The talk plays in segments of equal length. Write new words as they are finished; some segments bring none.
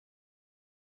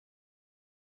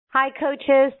Hi,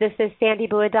 coaches. This is Sandy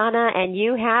Buadana, and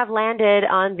you have landed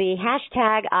on the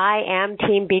hashtag I Am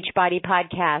Team Beachbody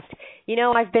podcast. You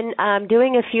know, I've been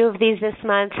doing a few of these this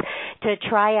month to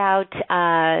try out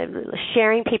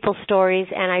sharing people's stories,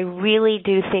 and I really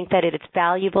do think that it's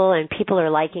valuable and people are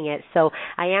liking it. So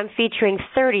I am featuring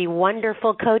 30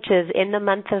 wonderful coaches in the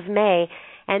month of May,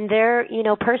 and their,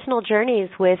 personal journeys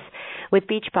with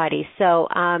Beachbody. So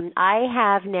I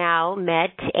have now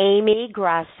met Amy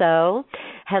Grasso.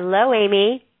 Hello,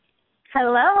 Amy.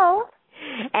 Hello.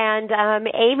 And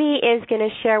Amy is going to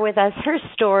share with us her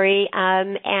story,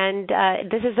 and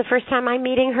this is the first time I'm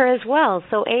meeting her as well.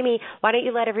 So, Amy, why don't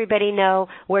you let everybody know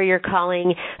where you're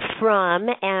calling from,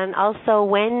 and also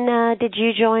when did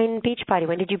you join Beachbody?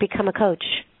 When did you become a coach?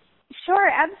 Sure,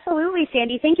 absolutely,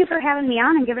 Sandy. Thank you for having me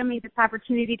on and giving me this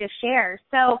opportunity to share.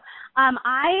 So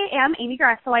I am Amy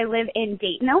Grasso. I live in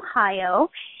Dayton, Ohio,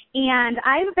 and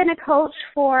I've been a coach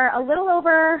for a little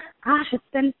over, it's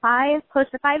been close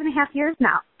to 5.5 years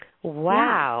now.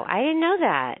 Wow, yeah. I didn't know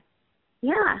that.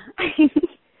 Yeah.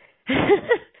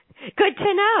 Good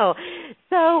to know.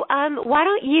 So why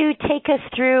don't you take us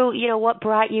through, what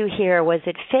brought you here? Was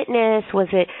it fitness?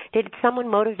 Did someone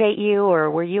motivate you, or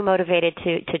were you motivated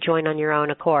to join on your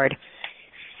own accord?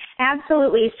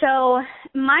 Absolutely. So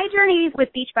my journey with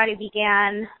Beachbody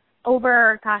began it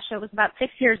was about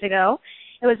 6 years ago.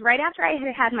 It was right after I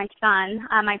had my son,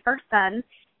 my first son,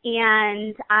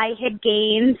 and I had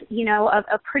gained,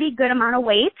 a pretty good amount of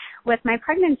weight with my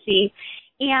pregnancy.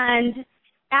 And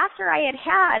after I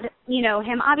had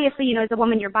him, obviously, as a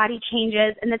woman, your body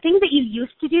changes, and the things that you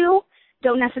used to do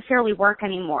don't necessarily work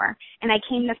anymore. And I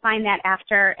came to find that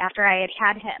after I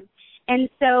had him. And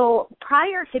so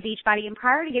prior to Beachbody and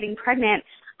prior to getting pregnant,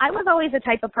 I was always the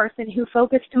type of person who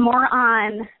focused more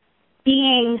on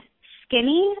being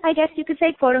skinny, I guess you could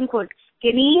say, quote unquote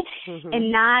skinny,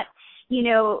 and not,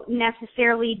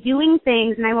 necessarily doing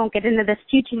things, and I won't get into this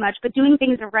too much, but doing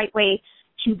things the right way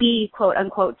to be quote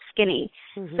unquote skinny.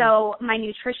 So my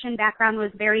nutrition background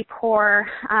was very poor.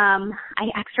 I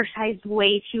exercised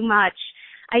way too much.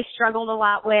 I struggled a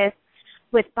lot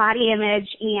with body image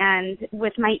and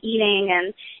with my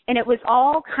eating, and it was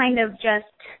all kind of just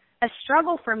a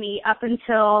struggle for me up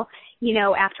until,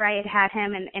 after I had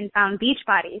him and found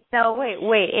Beachbody. So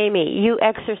wait, Amy, you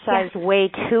exercised way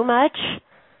too much?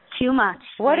 Too much.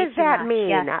 What does that mean?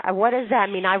 Yes. What does that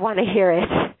mean? I want to hear it.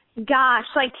 Gosh,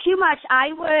 like too much. I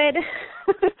would,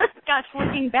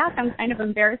 looking back, I'm kind of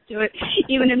embarrassed to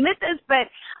even admit this, but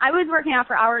I was working out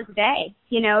for hours a day,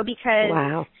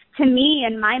 because to me,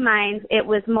 in my mind, it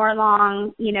was more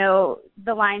along,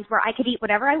 the lines where I could eat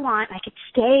whatever I want. I could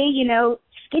stay,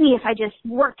 skinny if I just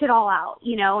worked it all out,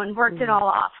 and worked it all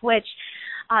off, which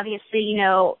obviously,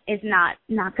 is not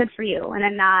good for you and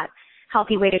a not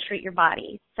healthy way to treat your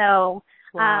body. So,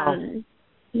 and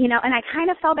I kind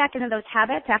of fell back into those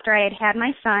habits after I had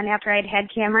my son, after I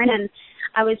had Cameron, and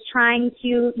I was trying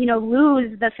to,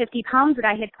 lose the 50 pounds that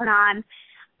I had put on,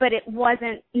 but it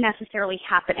wasn't necessarily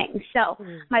happening. So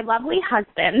my lovely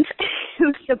husband,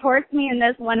 who supports me in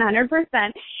this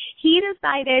 100%, he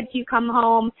decided to come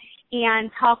home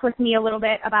and talk with me a little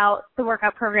bit about the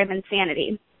workout program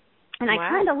Insanity. And I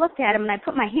kind of looked at him, and I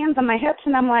put my hands on my hips,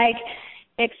 and I'm like,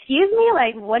 excuse me,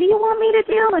 like, what do you want me to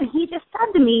do? And he just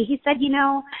said to me, he said,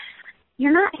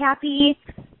 you're not happy.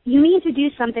 You need to do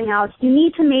something else. You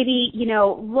need to maybe,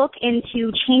 look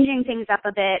into changing things up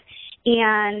a bit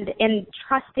and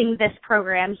trusting this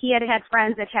program. He had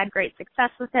friends that had great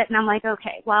success with it, and I'm like,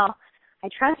 okay, well, I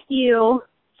trust you,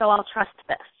 so I'll trust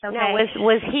this. Okay. Now,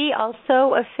 was he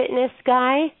also a fitness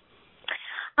guy?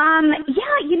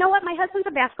 Yeah, you know what? My husband's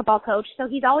a basketball coach, so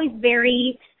he's always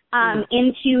very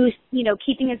into,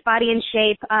 keeping his body in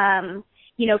shape,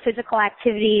 physical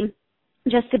activity,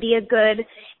 just to be a good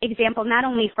example, not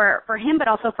only for him, but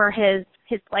also for his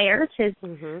players, his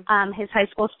high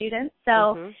school students.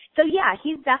 So yeah,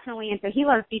 he's definitely he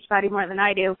loves Beachbody more than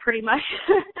I do, pretty much.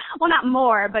 Well, not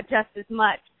more, but just as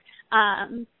much.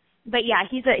 But yeah,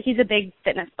 he's a big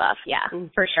fitness buff. Yeah,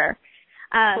 for sure.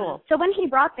 Cool. So when he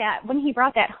brought that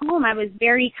home, I was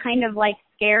very kind of like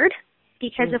scared,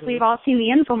 because if we've all seen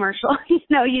the infomercial,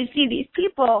 you see these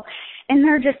people and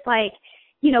they're just like,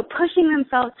 pushing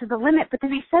themselves to the limit. But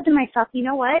then I said to myself, you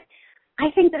know what?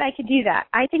 I think that I could do that.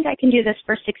 I think I can do this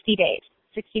for 60 days,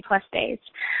 60 plus days.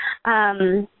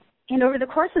 And over the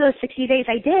course of those 60 days,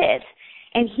 I did.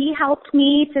 And he helped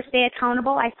me to stay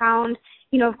accountable. I found,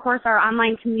 of course, our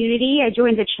online community. I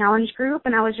joined a challenge group,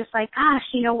 and I was just like, gosh,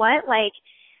 you know what? Like,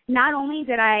 not only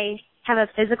did I have a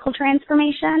physical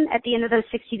transformation at the end of those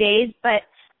 60 days, but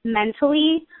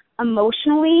mentally,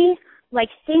 emotionally, like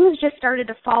things just started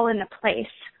to fall into place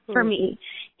for me.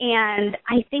 And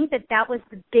I think that was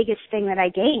the biggest thing that I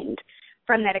gained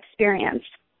from that experience.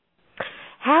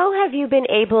 How have you been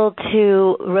able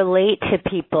to relate to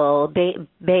people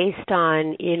based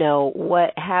on,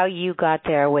 how you got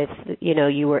there with,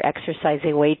 you were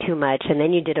exercising way too much and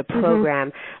then you did a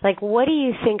program. Like, what do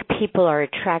you think people are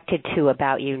attracted to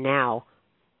about you now?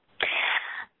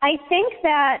 I think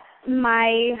that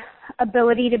my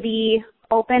ability to be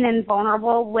open and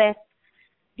vulnerable with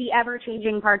the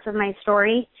ever-changing parts of my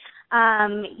story.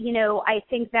 I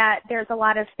think that there's a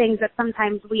lot of things that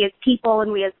sometimes we as people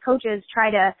and we as coaches try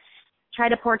to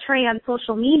portray on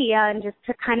social media, and just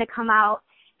to kind of come out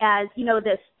as,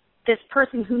 this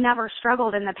person who never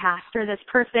struggled in the past, or this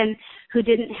person who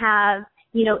didn't have,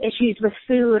 issues with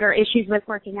food or issues with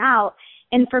working out.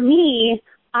 And for me,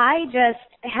 I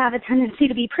just have a tendency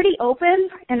to be pretty open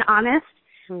and honest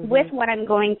with what I'm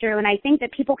going through, and I think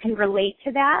that people can relate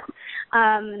to that.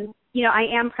 I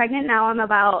am pregnant now. I'm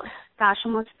about,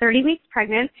 almost 30 weeks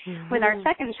pregnant with our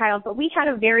second child, but we had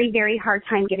a very, very hard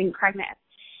time getting pregnant.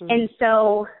 And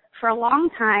so for a long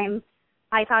time,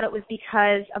 I thought it was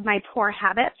because of my poor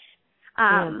habits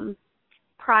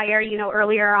prior,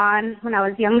 earlier on when I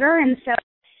was younger. And so,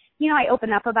 I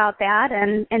open up about that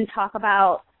and talk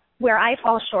about where I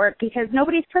fall short, because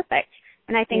nobody's perfect.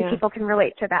 And I think people can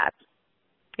relate to that.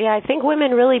 Yeah, I think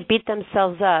women really beat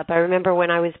themselves up. I remember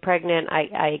when I was pregnant,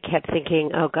 I kept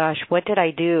thinking, oh gosh, what did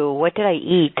I do? What did I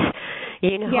eat?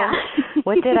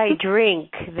 What did I drink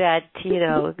that,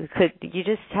 you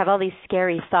just have all these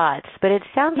scary thoughts. But it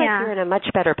sounds like you're in a much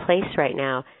better place right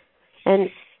now. And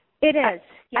it is.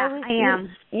 I am.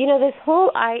 This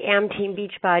whole I Am Team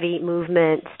Beachbody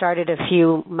movement started a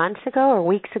few months ago or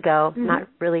weeks ago, not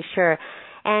really sure.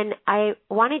 And I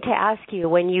wanted to ask you,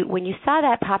 when you saw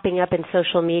that popping up in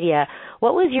social media,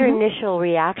 what was your initial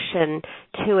reaction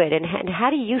to it, and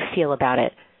how do you feel about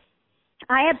it?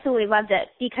 I absolutely loved it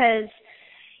because,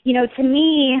 to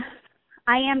me,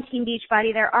 I Am Team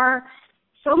Beachbody. There are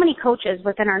so many coaches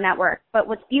within our network, but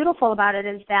what's beautiful about it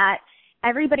is that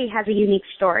everybody has a unique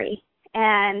story,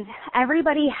 and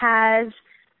everybody has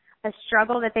a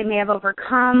struggle that they may have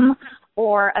overcome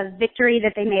or a victory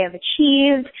that they may have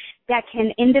achieved that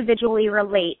can individually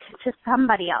relate to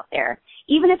somebody out there,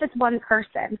 even if it's one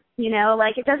person,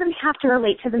 it doesn't have to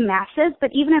relate to the masses, but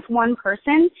even if one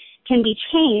person can be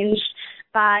changed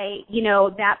by,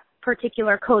 that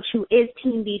particular coach who is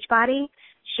Team Beachbody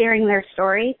sharing their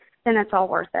story, then it's all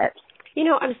worth it.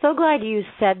 I'm so glad you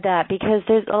said that, because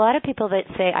there's a lot of people that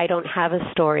say, I don't have a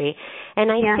story.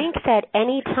 And I think that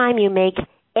any time you make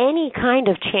any kind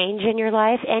of change in your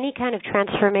life, any kind of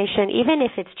transformation, even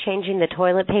if it's changing the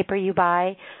toilet paper you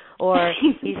buy or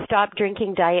you stop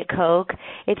drinking Diet Coke,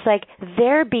 it's like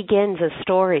there begins a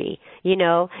story, You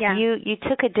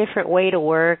took a different way to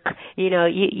work,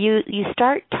 you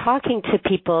start talking to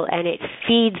people and it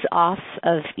feeds off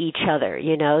of each other,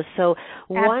 So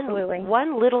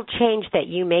one little change that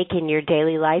you make in your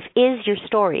daily life is your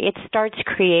story. It starts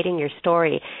creating your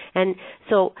story. And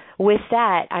so with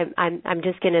that, I'm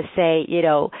just going to say,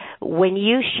 when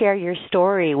you share your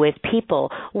story with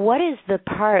people, what is the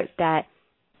part that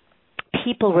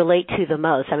people relate to the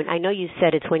most? I mean, I know you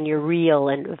said it's when you're real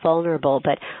and vulnerable,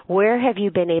 but where have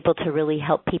you been able to really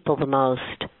help people the most?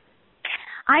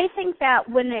 I think that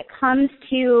when it comes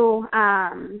to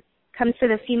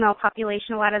the female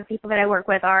population, a lot of the people that I work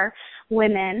with are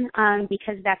women,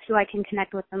 because that's who I can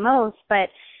connect with the most. But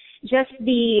just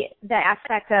the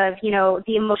aspect of,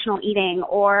 the emotional eating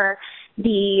or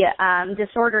the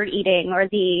disordered eating or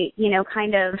the,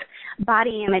 kind of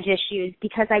body image issues,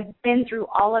 because I've been through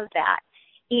all of that.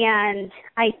 And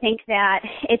I think that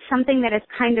it's something that is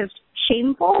kind of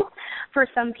shameful for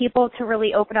some people to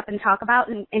really open up and talk about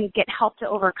and get help to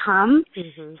overcome.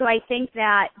 So I think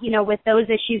that, with those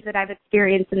issues that I've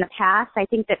experienced in the past, I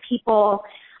think that people,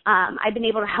 I've been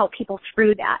able to help people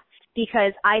through that,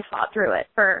 because I fought through it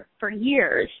for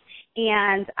years,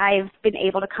 and I've been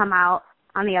able to come out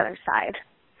on the other side.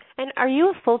 And are you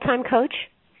a full-time coach?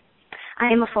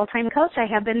 I am a full-time coach. I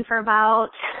have been for about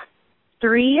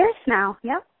 3 years now.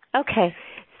 Yep. Okay.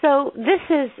 So this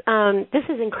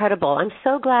is incredible. I'm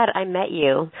so glad I met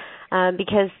you,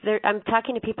 because I'm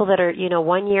talking to people that are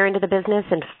 1 year into the business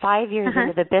and 5 years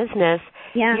into the business.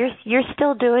 Yeah. You're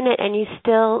still doing it, and you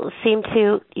still seem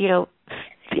to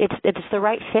it's the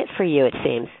right fit for you, it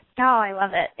seems. Oh, I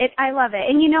love it. I love it.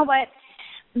 And you know what?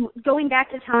 Going back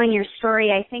to telling your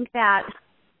story, I think that,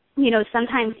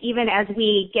 sometimes even as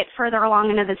we get further along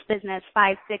into this business,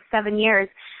 5, 6, 7 years,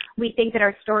 we think that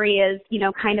our story is,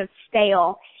 kind of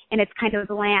stale and it's kind of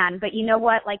bland. But you know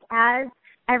what? Like as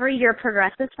every year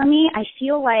progresses for me, I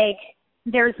feel like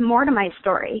there's more to my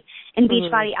story. And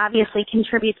Beachbody obviously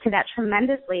contributes to that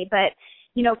tremendously. But,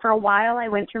 you know, for a while I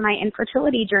went through my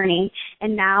infertility journey,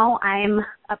 and now I'm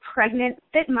a pregnant,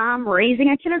 fit mom raising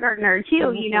a kindergartner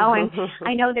too, you know, and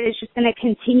I know that it's just going to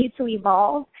continue to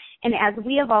evolve. And as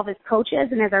we evolve as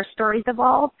coaches and as our stories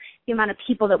evolve, the amount of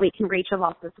people that we can reach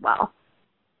evolves as well.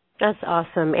 That's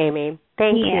awesome, Amy.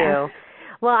 Thank you.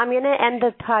 Well, I'm going to end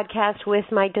the podcast with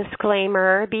my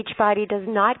disclaimer. Beachbody does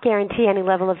not guarantee any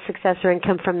level of success or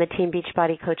income from the Team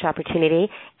Beachbody Coach opportunity,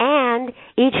 and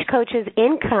each coach's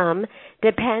income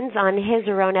depends on his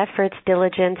or her own efforts,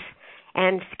 diligence,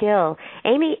 and skill.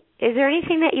 Amy, is there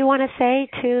anything that you want to say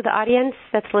to the audience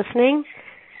that's listening?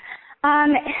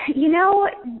 You know,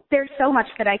 there's so much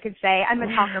that I could say. I'm a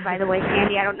talker, by the way,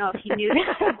 Sandy. I don't know if you knew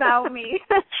that about me.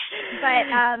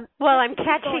 But well, I'm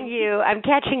catching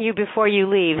you before you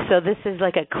leave, so this is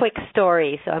like a quick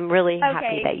story. So I'm really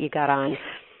happy that you got on.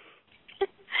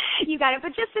 You got it. But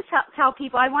just to tell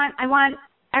people, I want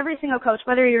every single coach,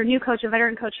 whether you're a new coach, a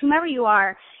veteran coach, whomever you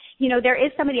are, you know, there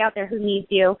is somebody out there who needs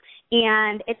you.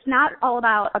 And it's not all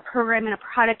about a program and a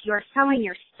product. You are selling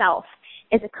yourself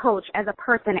as a coach, as a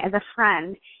person, as a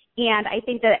friend. And I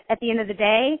think that at the end of the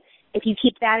day, if you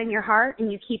keep that in your heart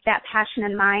and you keep that passion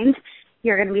in mind,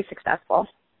 you're going to be successful.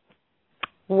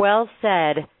 Well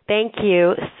said. Thank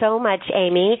you so much,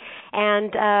 Amy.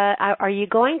 And are you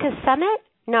going to Summit?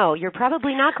 No, you're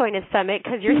probably not going to Summit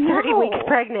because you're 30 weeks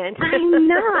pregnant. I'm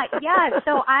not, yeah.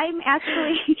 So I'm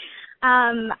actually...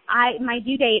 my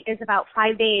due date is about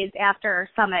 5 days after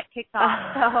Summit kicks off,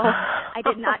 so I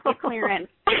did not get clearance.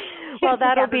 Well,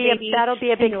 that'll be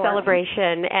a big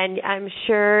celebration, and I'm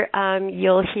sure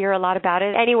you'll hear a lot about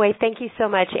it. Anyway, thank you so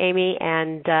much, Amy,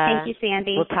 and thank you,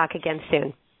 Sandy. We'll talk again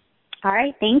soon. All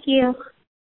right, thank you.